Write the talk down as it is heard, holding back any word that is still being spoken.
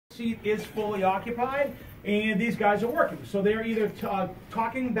seat is fully occupied, and these guys are working. So they're either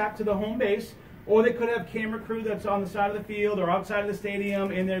talking back to the home base, or they could have camera crew that's on the side of the field or outside of the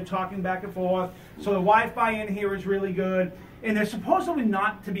stadium, and they're talking back and forth. So the Wi-Fi in here is really good, and they're supposedly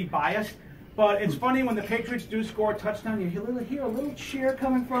not to be biased. But it's funny when the Patriots do score a touchdown, you hear a little cheer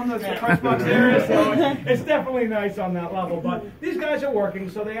coming from the press box area. So it's definitely nice on that level. But these guys are working,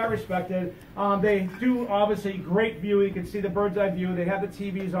 so they are respected. They do obviously great view. You can see the bird's eye view. They have the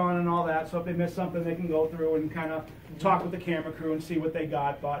TVs on and all that. So if they miss something, they can go through and kind of talk with the camera crew and see what they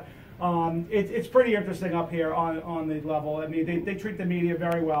got. But it's pretty interesting up here on the level. I mean, they treat the media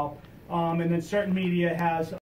very well. And then certain media has